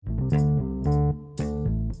Well,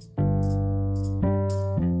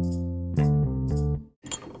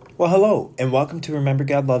 hello, and welcome to Remember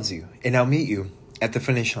God Loves You, and I'll meet you at the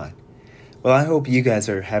finish line. Well, I hope you guys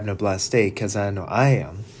are having a blessed day, because I know I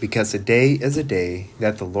am, because today is a day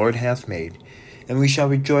that the Lord hath made, and we shall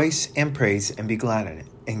rejoice and praise and be glad in it.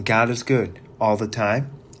 And God is good all the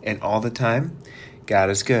time, and all the time, God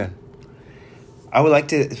is good. I would like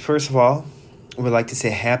to, first of all, say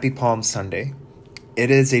Happy Palm Sunday. It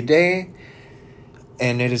is a day,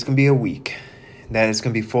 and it is going to be a week that is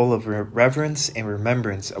going to be full of reverence and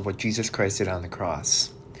remembrance of what Jesus Christ did on the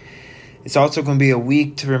cross. It's also going to be a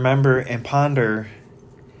week to remember and ponder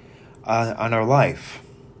on our life.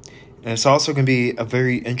 And it's also going to be a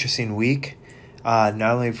very interesting week, not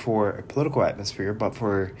only for a political atmosphere, but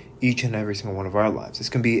for each and every single one of our lives. It's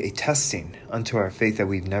going to be a testing unto our faith that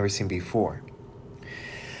we've never seen before.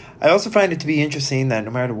 I also find it to be interesting that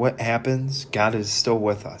no matter what happens, God is still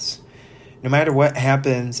with us. No matter what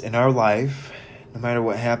happens in our life, no matter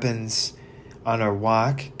what happens on our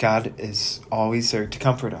walk, God is always there to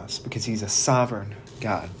comfort us because He's a sovereign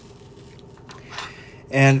God.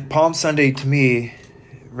 And Palm Sunday to me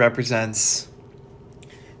represents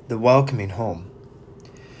the welcoming home.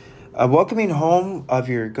 A welcoming home of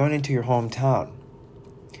your going into your hometown.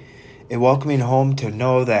 A welcoming home to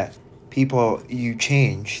know that people, you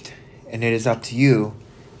changed, and it is up to you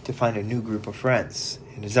to find a new group of friends.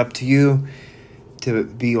 It is up to you to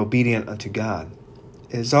be obedient unto God.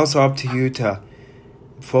 It is also up to you to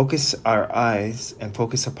focus our eyes and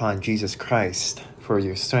focus upon Jesus Christ for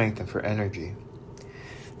your strength and for energy.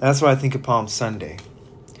 That's why I think of Palm Sunday.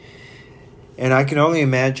 And I can only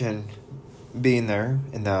imagine being there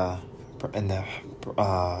in the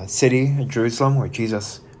city of Jerusalem where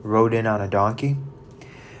Jesus rode in on a donkey.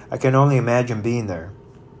 I can only imagine being there,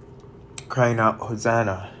 crying out,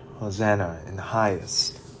 Hosanna, Hosanna in the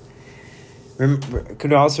highest. I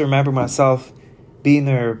could also remember myself being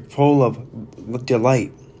there full of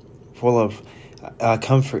delight, full of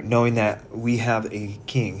comfort, knowing that we have a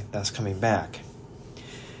king that's coming back.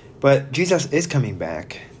 But Jesus is coming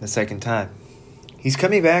back the second time. He's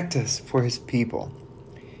coming back for His people.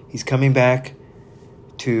 He's coming back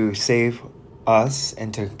to save us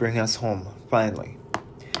and to bring us home, finally.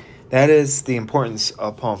 That is the importance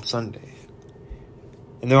of Palm Sunday.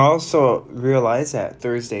 And they'll also realize that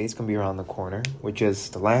Thursday is going to be around the corner, which is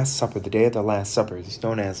the Last Supper, the day of the Last Supper. It's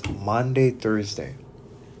known as Maundy Thursday.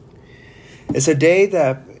 It's a day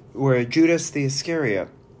where Judas the Iscariot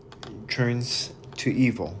turns to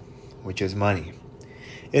evil, which is money.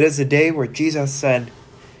 It is a day where Jesus said,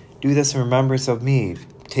 do this in remembrance of me.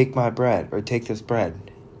 Take my bread, or take this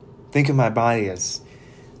bread. Think of my body as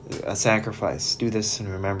a sacrifice. Do this in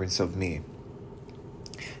remembrance of me.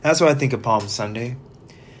 That's why I think of Palm Sunday.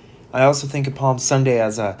 I also think of Palm Sunday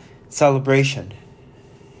as a celebration,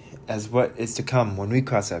 as what is to come when we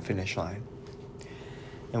cross that finish line.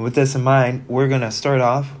 And with this in mind, we're going to start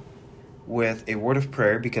off with a word of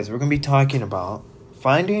prayer because we're going to be talking about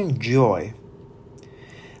finding joy.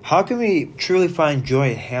 How can we truly find joy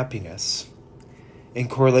and happiness in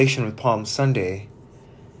correlation with Palm Sunday?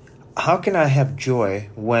 How can I have joy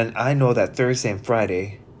when I know that Thursday and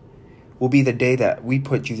Friday will be the day that we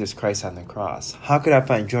put Jesus Christ on the cross? How could I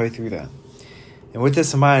find joy through that? And with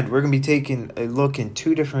this in mind, we're going to be taking a look in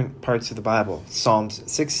two different parts of the Bible, Psalms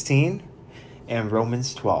 16 and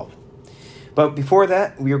Romans 12. But before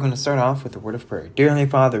that, we are going to start off with a word of prayer. Dear Heavenly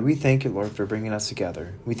Father, we thank you, Lord, for bringing us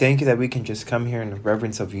together. We thank you that we can just come here in the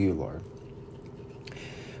reverence of you, Lord.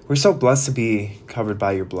 We're so blessed to be covered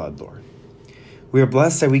by your blood, Lord. We are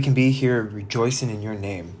blessed that we can be here rejoicing in your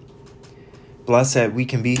name. Blessed that we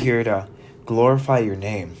can be here to glorify your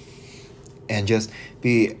name and just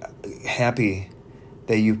be happy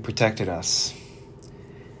that you've protected us.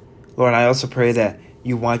 Lord, I also pray that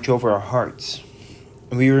you watch over our hearts.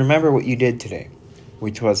 And we remember what you did today,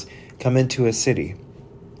 which was come into a city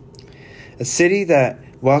that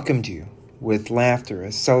welcomed you with laughter,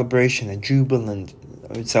 a celebration, a jubilant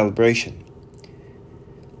celebration.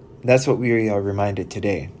 That's what we are reminded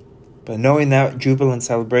today. But knowing that jubilant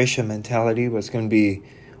celebration mentality was going to be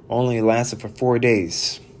only lasted for 4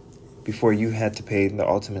 days before you had to pay the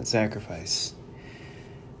ultimate sacrifice.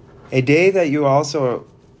 A day that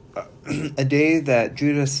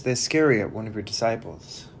Judas the Iscariot, one of your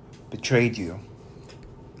disciples, betrayed you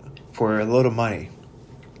for a little money.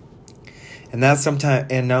 And that's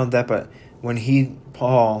but when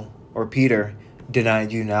Paul or Peter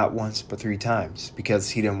denied you not once but 3 times because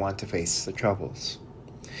he didn't want to face the troubles.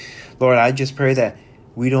 Lord, I just pray that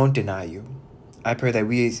we don't deny you. I pray that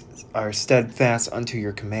we are steadfast unto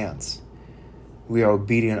your commands. We are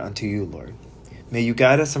obedient unto you, Lord. May you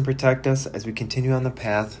guide us and protect us as we continue on the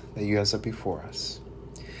path that you have set before us.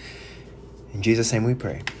 In Jesus' name we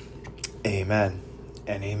pray. Amen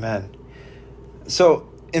and amen. So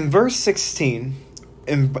in verse 16,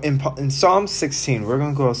 in Psalm 16, we're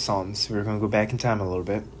going to go to Psalms. We're going to go back in time a little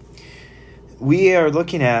bit. We are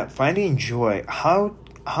looking at finding joy. How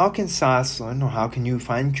can Jocelyn, or how can you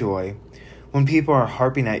find joy when people are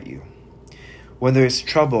harping at you? When there's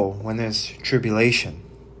trouble, when there's tribulation?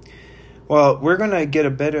 Well, we're going to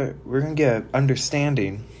get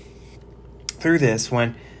understanding through this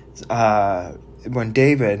when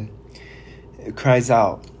David cries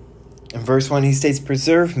out. In verse 1, he states,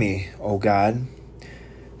 "Preserve me, O God,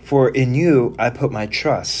 for in you I put my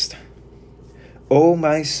trust. O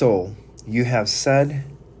my soul, you have said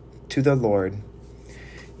to the Lord,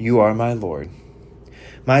 you are my Lord.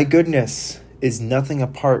 My goodness is nothing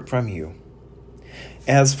apart from you.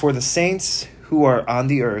 As for the saints who are on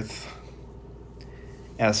the earth,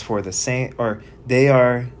 they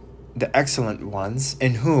are the excellent ones,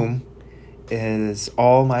 in whom is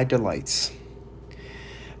all my delights.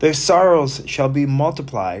 Their sorrows shall be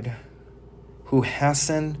multiplied, who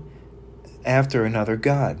hasten after another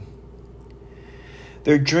god.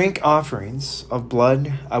 Their drink offerings of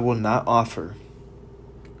blood I will not offer,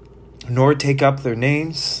 nor take up their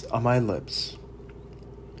names on my lips.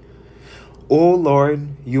 O Lord,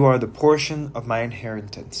 you are the portion of my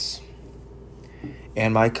inheritance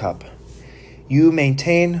and my cup. You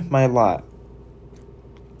maintain my lot.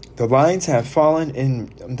 The lines have fallen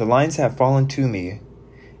to me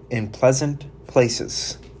in pleasant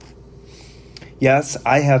places. Yes,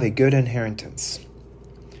 I have a good inheritance.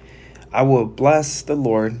 I will bless the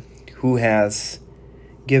Lord who has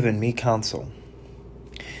given me counsel.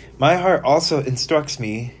 My heart also instructs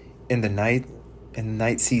me in the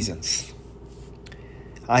night seasons.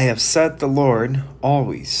 I have set the Lord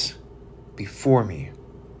always before me.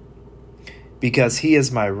 Because he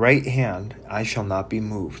is my right hand, I shall not be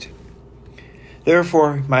moved.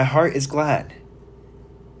 Therefore my heart is glad,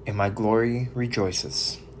 and my glory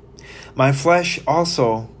rejoices. My flesh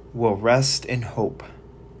also will rest in hope.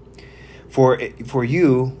 For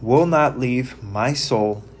you will not leave my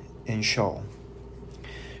soul in Sheol,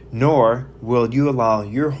 nor will you allow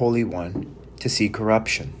your Holy One to see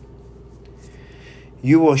corruption.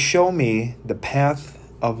 You will show me the path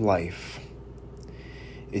of life.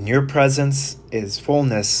 In your presence is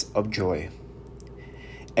fullness of joy.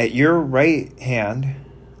 At your right hand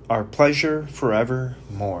are pleasure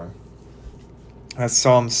forevermore." That's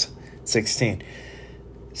Psalms 16.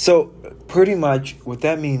 So pretty much what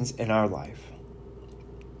that means in our life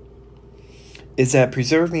is that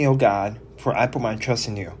preserve me, O God, for I put my trust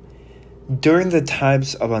in you. During the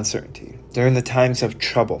times of uncertainty, during the times of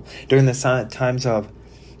trouble, during the times of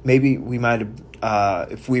maybe we might have,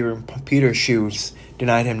 if we were in Peter's shoes,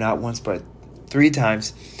 denied him not once but 3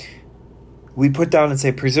 times, we put down and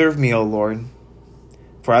say, "Preserve me, O Lord,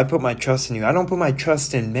 for I put my trust in you." I don't put my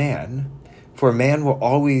trust in man, for man will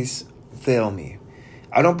always fail me.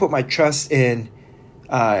 I don't put my trust in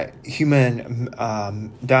human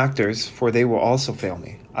doctors, for they will also fail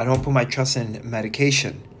me. I don't put my trust in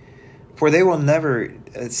medication, for they will never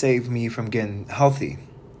save me from getting healthy.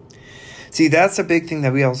 See, that's a big thing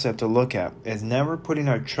that we also have to look at, is never putting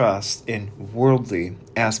our trust in worldly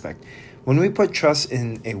aspect. When we put trust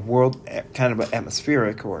in a world kind of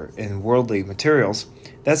atmospheric or in worldly materials,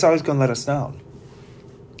 that's always going to let us down.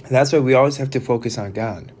 That's why we always have to focus on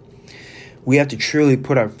God. We have to truly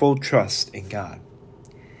put our full trust in God.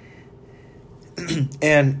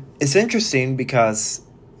 And it's interesting because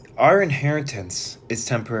our inheritance is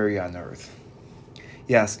temporary on earth.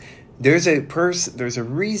 Yes, there's a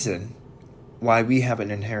reason why we have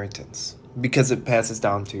an inheritance, because it passes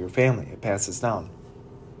down to your family. It passes down.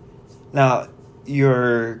 Now,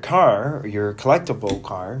 your car, or your collectible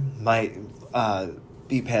car, might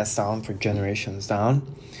be passed down for generations down,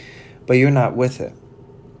 but you're not with it.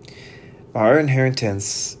 Our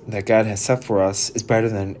inheritance that God has set for us is better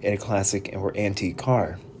than a classic or antique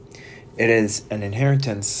car. It is an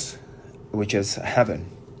inheritance which is heaven.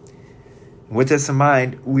 With this in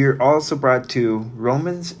mind, we're also brought to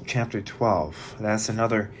Romans chapter 12. That's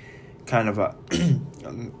another kind of a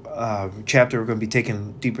chapter we're going to be taking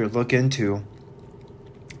a deeper look into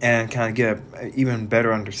and kind of get an even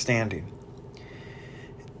better understanding.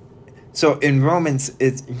 So in Romans,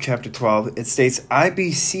 in chapter 12, it states, "I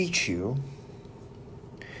beseech you,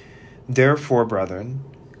 therefore, brethren,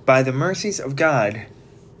 by the mercies of God,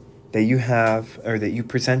 that you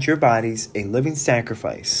present your bodies a living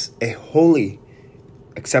sacrifice, a holy,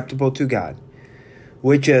 acceptable to God,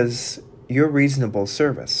 which is your reasonable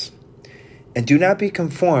service. And do not be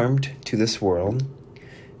conformed to this world,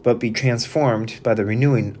 but be transformed by the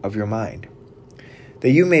renewing of your mind, that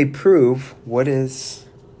you may prove what is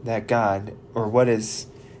that God, or what is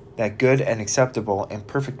that good and acceptable and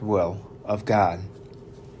perfect will of God.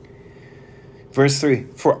 Verse 3,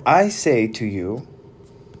 for I say to you,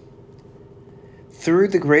 through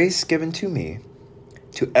the grace given to me,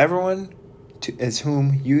 to everyone as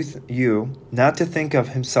whom you not to think of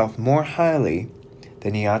himself more highly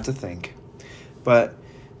than he ought to think, but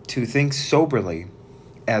to think soberly,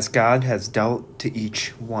 as God has dealt to each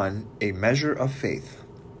one a measure of faith.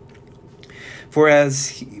 For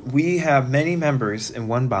as we have many members in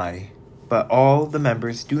one body, but all the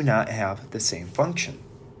members do not have the same function.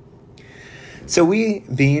 So we,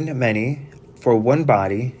 being many, for one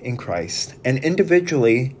body in Christ, and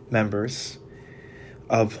individually members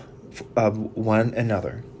of one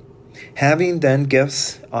another, having then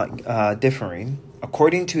gifts differing,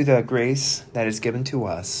 according to the grace that is given to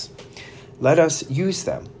us, let us use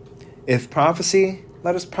them. If prophecy,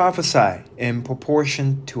 let us prophesy in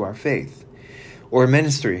proportion to our faith. Or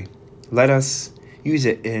ministry, let us use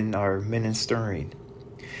it in our ministering.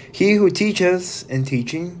 He who teaches in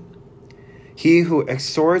teaching, he who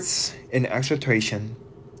exhorts in exhortation,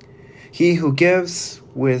 he who gives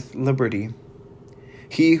with liberty,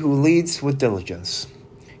 he who leads with diligence,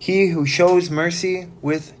 he who shows mercy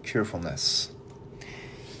with cheerfulness.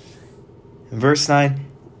 In verse 9,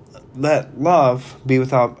 let love be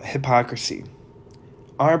without hypocrisy.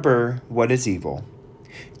 Arbor what is evil.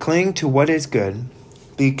 Cling to what is good.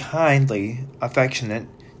 Be kindly affectionate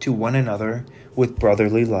to one another with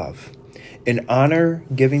brotherly love. In honor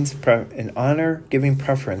giving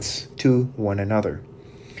preference to one another.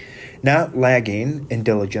 Not lagging in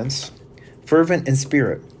diligence. Fervent in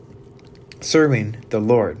spirit. Serving the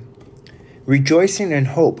Lord. Rejoicing in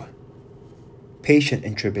hope. Patient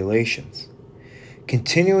in tribulations.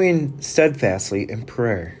 Continuing steadfastly in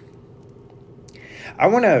prayer. I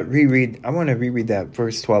want to reread that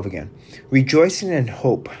verse 12 again. Rejoicing in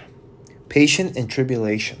hope, patient in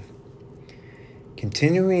tribulation,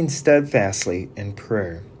 continuing steadfastly in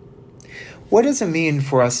prayer. What does it mean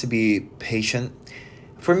for us to be patient?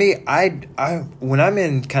 For me, I when I'm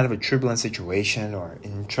in kind of a turbulent situation or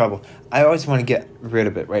in trouble, I always want to get rid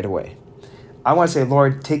of it right away. I want to say,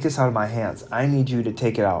 Lord, take this out of my hands. I need you to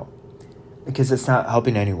take it out, because it's not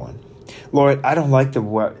helping anyone. Lord, I don't like the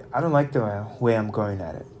way I'm going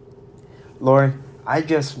at it. Lord, I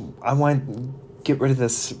want to get rid of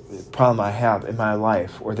this problem I have in my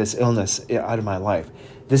life, or this illness out of my life.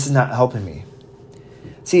 This is not helping me.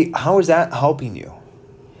 See, how is that helping you?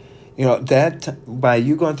 You know, that by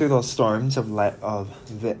you going through those storms of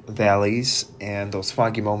valleys and those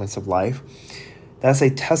foggy moments of life, that's a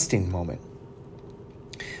testing moment.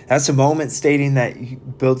 That's a moment stating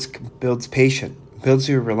that builds patience, builds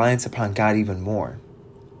your reliance upon God even more.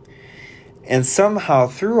 And somehow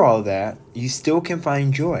through all that, you still can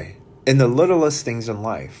find joy in the littlest things in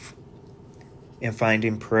life, and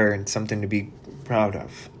finding prayer and something to be proud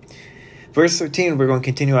of. Verse 13, we're going to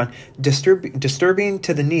continue on. Distributing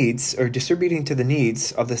to the needs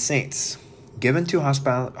of the saints, given to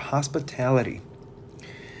hospitality.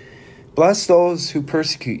 Bless those who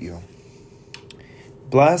persecute you.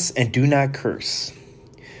 Bless and do not curse.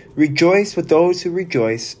 Rejoice with those who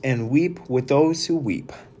rejoice, and weep with those who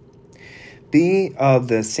weep. Be of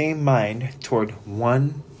the same mind toward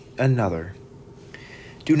one another.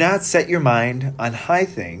 Do not set your mind on high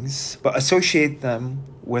things, but associate them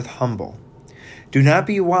with humble. Do not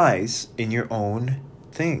be wise in your own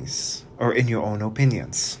things, or in your own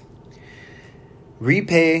opinions.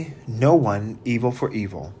 Repay no one evil for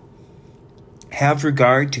evil. Have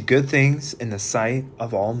regard to good things in the sight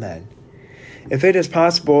of all men. If it is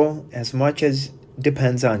possible, as much as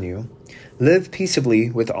depends on you, live peaceably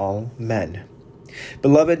with all men.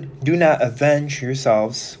 Beloved, do not avenge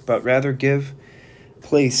yourselves, but rather give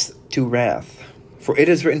place to wrath. For it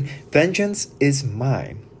is written, vengeance is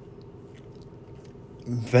mine.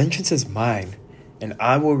 Vengeance is mine, and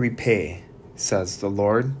I will repay, says the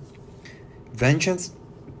Lord. Vengeance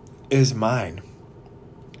is mine,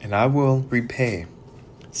 and I will repay,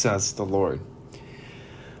 says the Lord.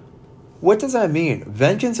 What does that mean?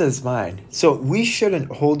 Vengeance is mine. So we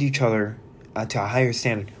shouldn't hold each other to a higher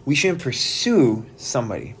standard. We shouldn't pursue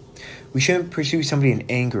somebody. We shouldn't pursue somebody in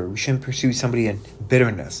anger. We shouldn't pursue somebody in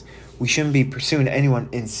bitterness. We shouldn't be pursuing anyone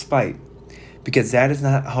in spite, because that is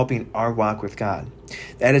not helping our walk with God.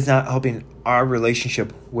 That is not helping our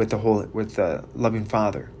relationship with the loving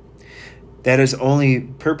Father. That is only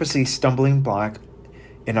purposely stumbling block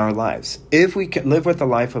in our lives. If we can live with a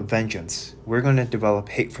life of vengeance, we're going to develop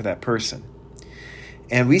hate for that person.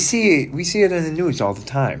 And we see it in the news all the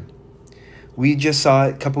time. We just saw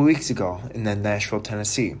it a couple weeks ago in Nashville,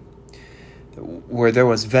 Tennessee, where there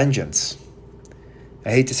was vengeance.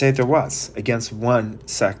 I hate to say it, there was, against one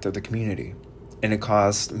sect of the community. And it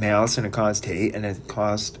caused malice, and it caused hate, and it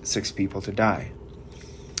caused 6 people to die.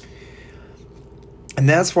 And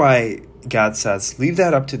that's why God says, leave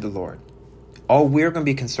that up to the Lord. All we're going to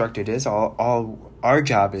be constructed is, all our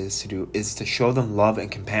job is to do, is to show them love and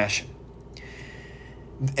compassion.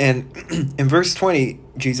 And in verse 20,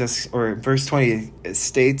 it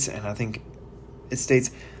states, and I think it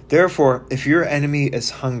states, therefore, if your enemy is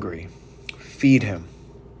hungry, feed him.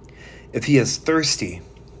 If he is thirsty,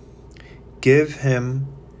 give him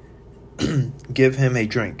a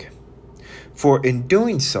drink. For in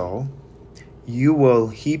doing so, you will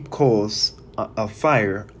heap coals of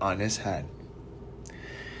fire on his head.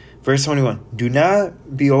 Verse 21, do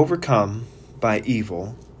not be overcome by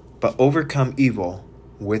evil, but overcome evil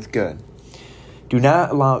with good. Do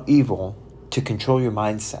not allow evil to control your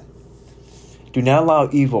mindset. Do not allow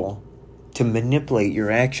evil to manipulate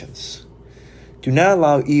your actions. Do not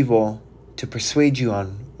allow evil to persuade you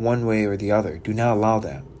on one way or the other. Do not allow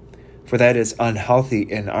that, for that is unhealthy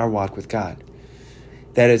in our walk with God.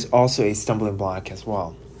 That is also a stumbling block as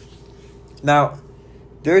well. Now,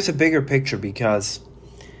 there's a bigger picture, because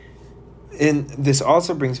this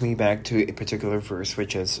also brings me back to a particular verse,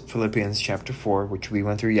 which is Philippians chapter 4, which we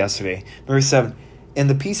went through yesterday. Verse 7, and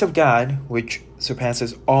the peace of God, which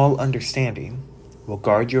surpasses all understanding, will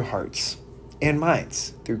guard your hearts and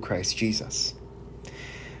minds through Christ Jesus.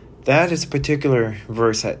 That is a particular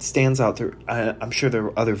verse that stands out. I'm sure there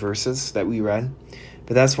were other verses that we read,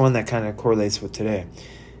 but that's one that kind of correlates with today.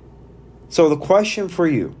 So the question for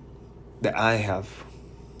you that I have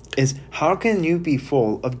is, how can you be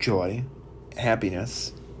full of joy,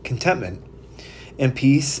 happiness, contentment, and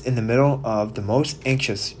peace in the middle of the most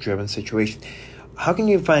anxious, driven situation? How can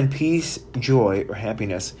you find peace, joy, or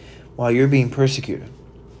happiness while you're being persecuted?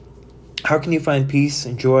 How can you find peace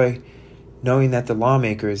and joy knowing that the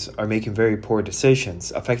lawmakers are making very poor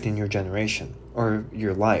decisions affecting your generation or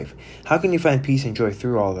your life? How can you find peace and joy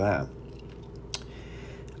through all that?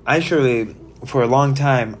 For a long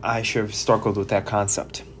time, I should have struggled with that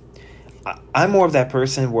concept. I'm more of that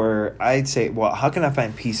person where I'd say, well, how can I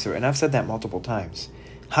find peace through it? And I've said that multiple times.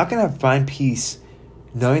 How can I find peace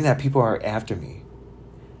knowing that people are after me?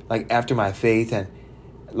 Like after my faith, and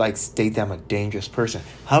like state that I'm a dangerous person.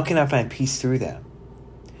 How can I find peace through that?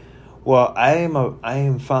 Well, I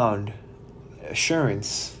am found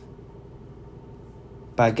assurance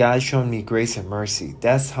by God showing me grace and mercy.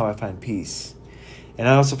 That's how I find peace. And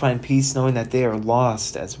I also find peace knowing that they are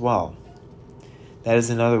lost as well. That is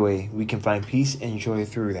another way we can find peace and joy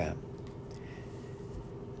through that.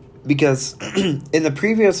 Because in the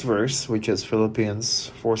previous verse, which is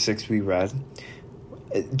Philippians 4:6 we read,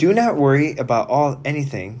 do not worry about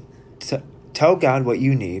anything. Tell God what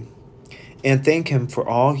you need and thank him for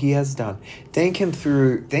all he has done. Thank him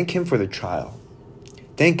for the trial.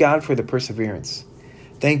 Thank God for the perseverance.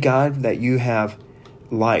 Thank God that you have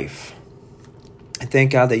life. And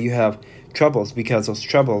thank God that you have troubles, because those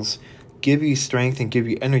troubles give you strength and give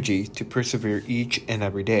you energy to persevere each and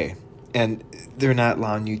every day. And they're not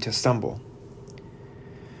allowing you to stumble.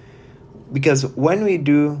 Because when we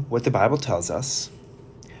do what the Bible tells us,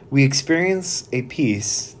 we experience a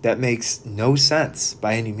peace that makes no sense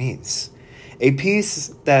by any means. A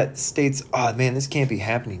peace that states, oh man, this can't be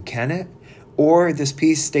happening, can it? Or this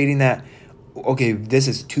peace stating that, okay, this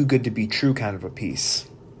is too good to be true kind of a peace.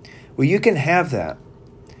 Well, you can have that.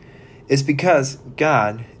 It's because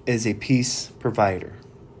God is a peace provider.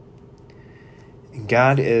 And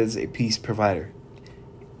God is a peace provider.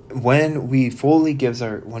 When we fully give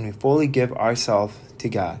ourselves to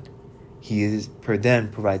God, He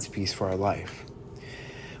then provides peace for our life.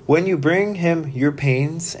 When you bring Him your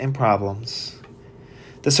pains and problems,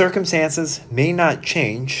 the circumstances may not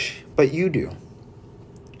change, but you do.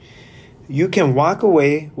 You can walk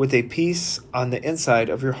away with a peace on the inside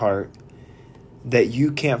of your heart that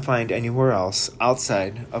you can't find anywhere else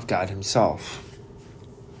outside of God Himself.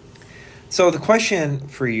 So the question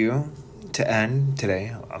for you to end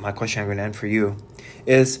today, my question I'm going to end for you,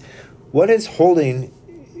 is what is holding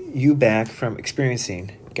you back from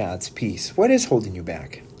experiencing God's peace? What is holding you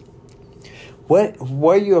back? What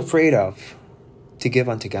are you afraid of to give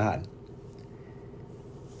unto God?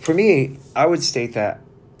 For me, I would state that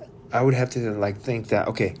I would have to think that,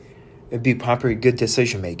 okay, it'd be proper good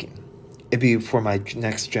decision making. It'd be for my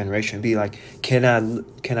next generation. It'd be like, can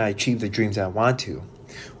I achieve the dreams I want to?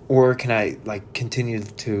 Or can I continue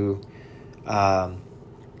to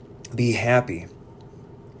be happy?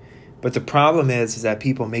 But the problem is that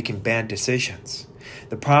people making bad decisions.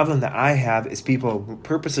 The problem that I have is people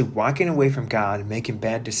purposely walking away from God and making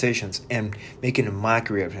bad decisions and making a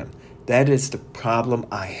mockery of him. That is the problem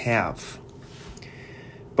I have.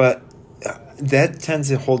 But that tends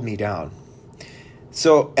to hold me down.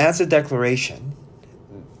 So as a declaration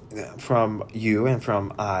from you and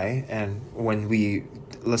from I, and when we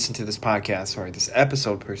listen to this podcast or this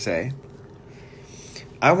episode per se,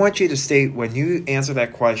 I want you to state, when you answer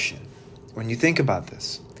that question, when you think about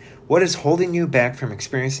this, what is holding you back from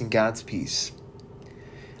experiencing God's peace?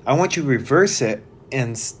 I want you to reverse it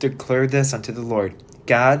and declare this unto the Lord.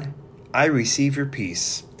 God, I receive your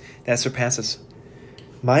peace that surpasses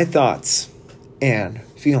my thoughts and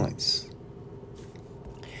feelings.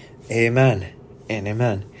 Amen and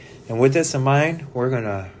amen. And with this in mind, we're going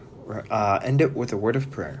to end it with a word of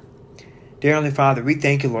prayer. Dear Heavenly Father, we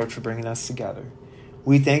thank you, Lord, for bringing us together.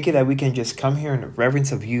 We thank you that we can just come here in the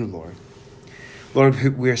reverence of you, Lord.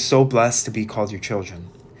 Lord, we are so blessed to be called your children.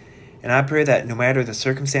 And I pray that no matter the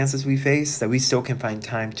circumstances we face, that we still can find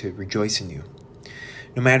time to rejoice in you.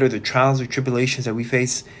 No matter the trials or tribulations that we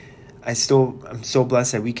face, I'm so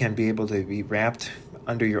blessed that we can be able to be wrapped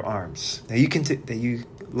under your arms. That you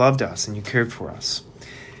loved us and you cared for us.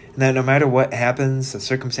 And that no matter what happens, the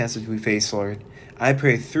circumstances we face, Lord, I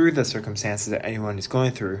pray through the circumstances that anyone is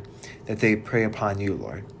going through, that they pray upon you,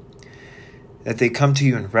 Lord. That they come to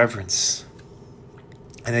you in reverence.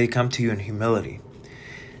 And they come to you in humility.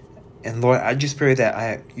 And Lord, I just pray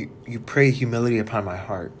that you pray humility upon my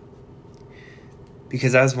heart.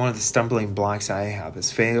 Because that is one of the stumbling blocks I have,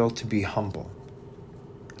 is fail to be humble.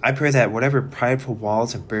 I pray that whatever prideful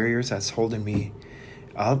walls and barriers that's holding me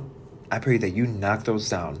up, I pray that you knock those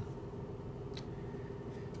down.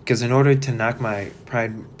 Because in order to knock my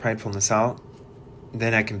pridefulness out,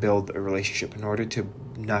 then I can build a relationship in order to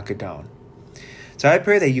knock it down. So I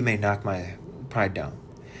pray that you may knock my pride down.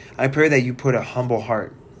 I pray that you put a humble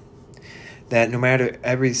heart, that no matter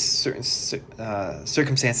every certain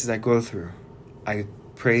circumstances I go through, I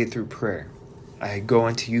pray through prayer. I go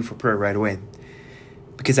unto you for prayer right away,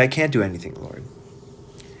 because I can't do anything, Lord.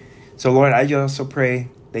 So, Lord, I also pray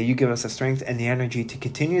that you give us the strength and the energy to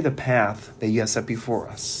continue the path that you have set before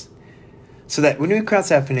us, so that when we cross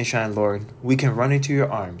that finish line, Lord, we can run into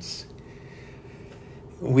your arms.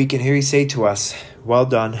 We can hear you say to us, well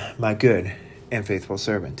done, my good and faithful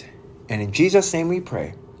servant. And in Jesus' name we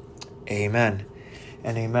pray. Amen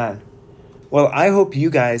and amen. Well, I hope you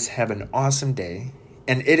guys have an awesome day.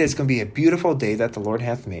 And it is going to be a beautiful day that the Lord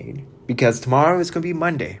hath made. Because tomorrow is going to be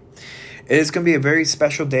Monday. It is going to be a very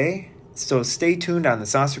special day. So stay tuned on the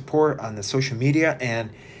Sauce Report on the social media.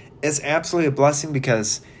 And it's absolutely a blessing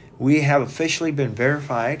because we have officially been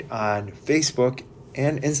verified on Facebook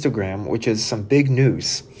and Instagram, which is some big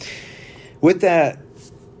news. With that,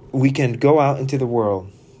 we can go out into the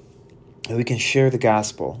world and we can share the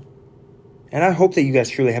gospel. And I hope that you guys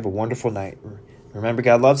truly have a wonderful night. Remember,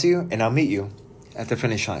 God loves you, and I'll meet you at the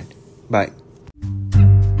finish line. Bye.